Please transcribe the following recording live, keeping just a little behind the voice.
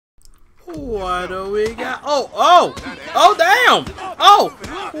What do we got? Oh, damn! Oh,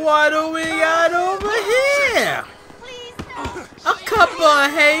 what do we got over here? A couple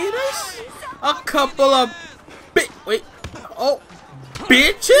of haters? A couple of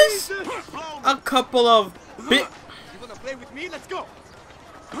bitches? A couple of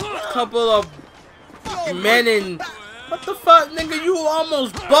couple of men in... What the fuck, nigga? You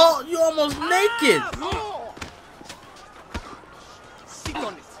almost bald. You almost naked.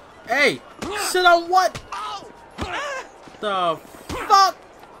 Hey, sit on what? The fuck?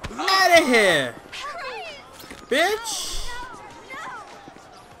 Out of here, bitch.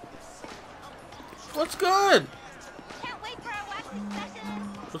 What's good?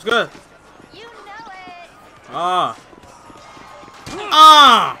 What's good? You know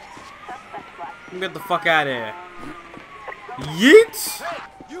it. Get the fuck out of here. Yeet.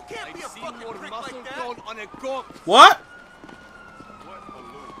 You can't be a fucking prick like that. On a go. What?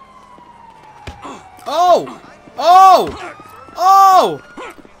 Oh!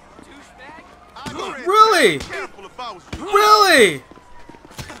 Really? Really?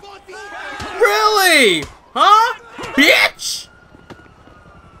 Really? Huh? Bitch?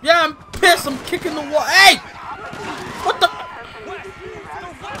 Yeah, I'm pissed. I'm kicking the wall. Hey! What the?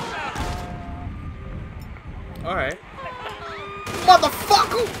 Alright.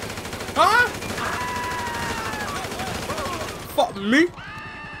 Motherfucker! Huh? Fuck me?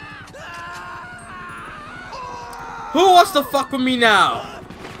 Who wants to fuck with me now?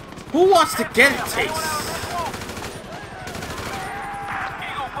 Who wants to get a taste?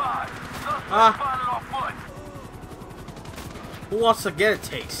 Huh? Who wants to get a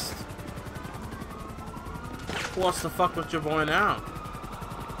taste? Who wants to fuck with your boy now?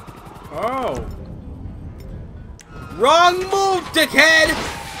 Oh. Wrong move, dickhead!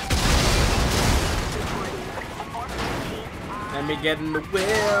 Let me get in the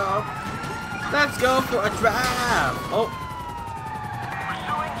wheel. Let's go for a drive. Oh.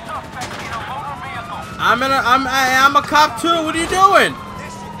 I'm a cop too. What are you doing?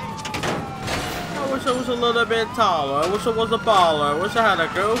 I wish I was a little bit taller. I wish I was a baller. I wish I had a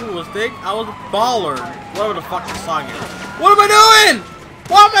girl who was thick. I was a baller. Whatever the fuck the song is. What am I doing?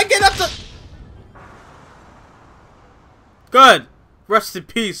 Why am I getting up to... Good. Rest in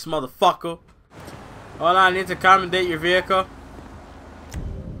peace, motherfucker. Hold on, I need to accommodate your vehicle.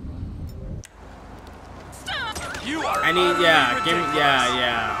 I need, yeah, give me,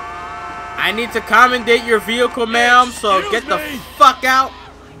 yeah. I need to accommodate your vehicle, ma'am, so get the fuck out.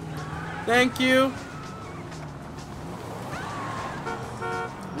 Thank you.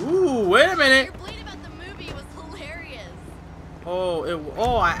 Ooh, wait a minute. Your bleed about the movie was hilarious.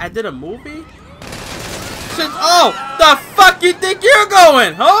 Oh, I did a movie? Oh, the fuck you think you're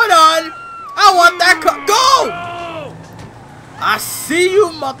going? Hold on. I want that car. Go! I see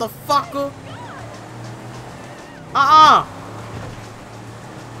you, motherfucker.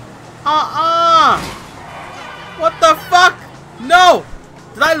 What the fuck? No!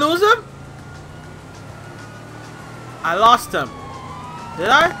 Did I lose him? I lost him. Did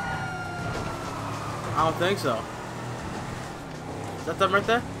I? I don't think so. Is that them right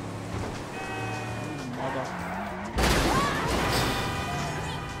there?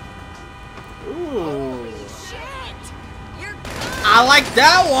 Ooh. I like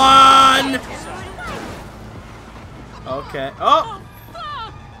that one! Okay. Oh!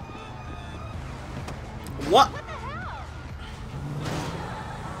 What?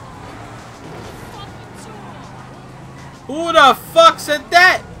 Who the fuck said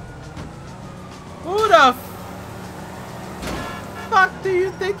that? Who the fuck do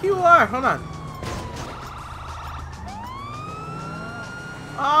you think you are? Hold on.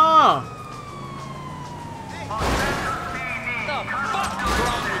 Oh.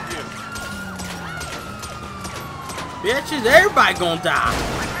 Bitches, everybody gonna die.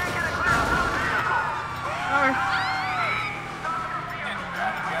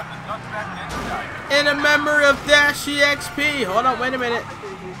 In a memory of Dash EXP. Hold on, wait a minute.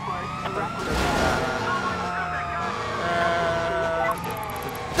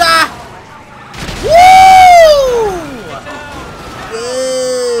 Woo!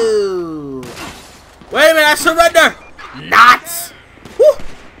 Wait a minute, I surrender. Not. Woo!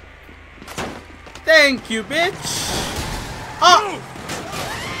 Thank you, bitch. Oh!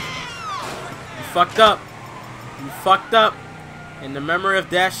 You fucked up. You fucked up. In the memory of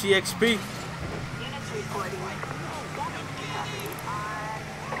Dash EXP.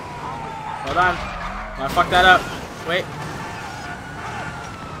 Hold on. I fucked that up. Wait.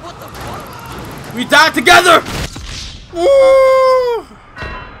 What the fuck? We died together! Woo!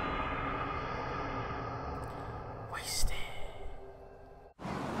 Wasted.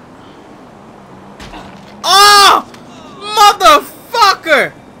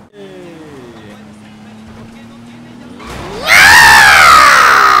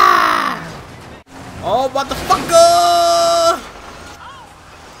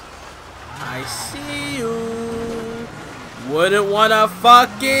 I see you. Wouldn't wanna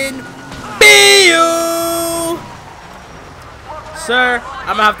fucking be you. Sir,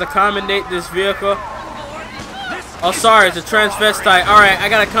 I'm gonna have to commendate this vehicle. Oh, sorry, it's a transvestite. Alright, I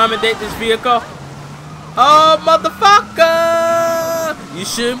gotta commendate this vehicle. Oh, motherfucker! You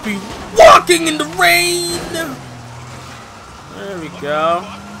shouldn't be walking in the rain. There we go.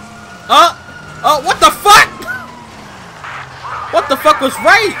 Oh! Oh, what the fuck? What the fuck was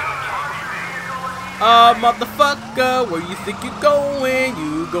right? Oh, motherfucker, where you think you're going?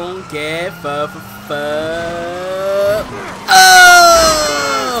 You gon' get fucked.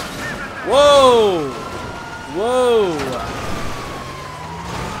 Oh! Whoa! Whoa!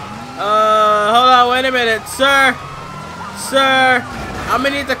 Hold on, wait a minute, sir. Sir, I'm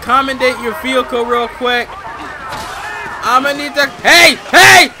gonna need to commendate your vehicle real quick. I'm gonna need to. Hey!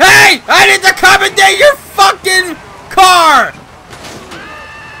 Hey! Hey! I need to commendate your fucking car!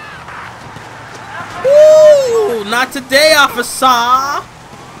 Woo! Not today, officer!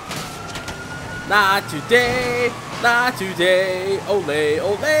 Not today! Not today! Ole,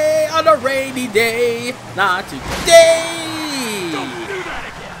 ole, on a rainy day! Not today!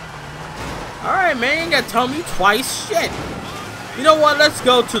 Alright, man, you ain't gotta tell me twice. Shit! You know what? Let's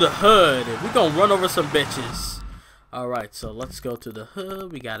go to the hood. We're gonna run over some bitches. Alright, so let's go to the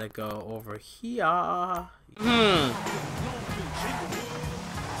hood. We gotta go over here.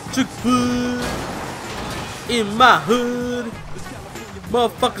 Chick-fil-A in my hood.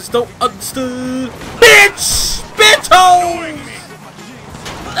 Motherfuckers don't understand. Bitch! Bitch-hoes!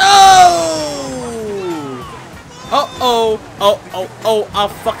 No! Uh-oh. Oh, oh, oh. A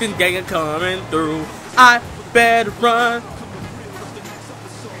fucking gang are coming through. I better run.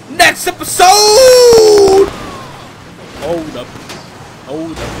 Next episode! Hold up.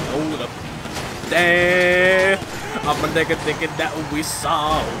 Hold up. Hold up. Damn. I'm a nigga thinking that we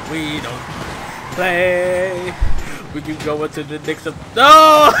saw. We don't play. We can go into the next episode.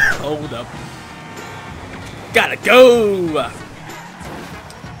 No! Hold up. Gotta go.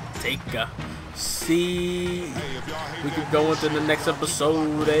 Take a seat. We can go into the next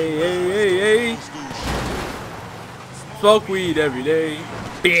episode. Hey, hey, hey, hey. Smoke weed every day.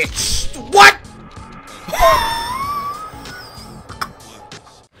 Bitch. What?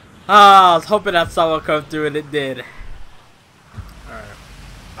 I was hoping that saw would come through and it did. Alright.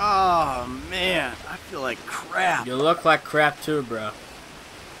 Oh man, I feel like crap. You look like crap too, bro.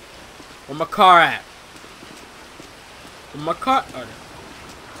 Where my car at? Where my car? Oh,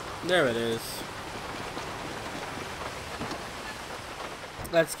 there it is.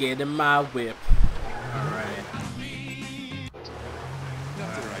 Let's get in my whip.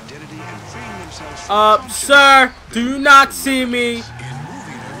 Alright. Sir, do not see me.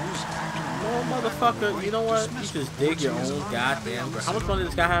 Motherfucker, you know what? You just dig your own goddamn grave. How much money does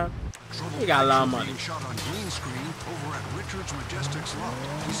this guy have? He got a lot of money. Shot on green screen over at Richard's Majestic's lot.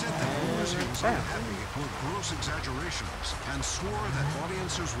 He said that rumors he was unhappy were gross exaggerations and swore that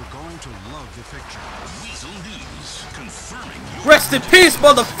audiences were going to love the picture. Weasel News confirming. Rest in peace,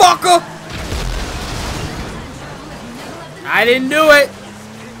 motherfucker! I didn't do it.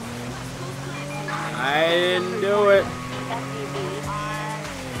 I didn't do it.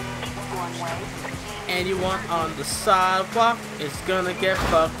 Anyone on the sidewalk is gonna get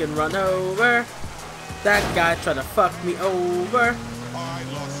fucking run over. That guy tried to fuck me over.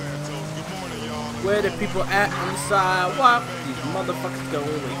 Where the people at on the sidewalk? These motherfuckers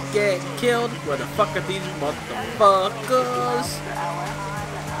gonna get killed. Where the fuck are these motherfuckers?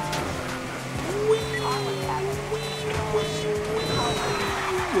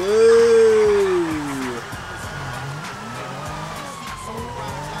 Whoa.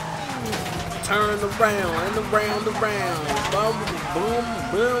 Turn around and around, around. Boom, boom,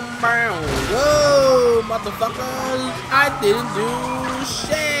 boom, boom. Whoa, motherfuckers. I didn't do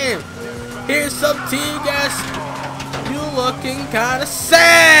shit. Here's some tear gas. You looking kinda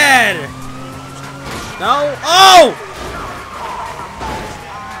sad. No? Oh!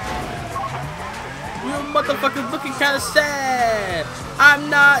 You motherfuckers looking kinda sad. I'm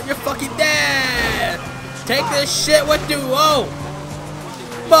not your fucking dad. Take this shit with you. Oh!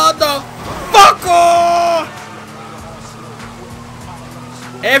 Motherfucker!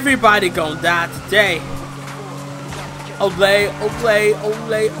 Everybody gonna die today. Ole, ole,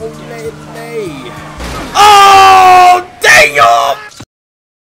 ole, ole, ole. Oh, damn!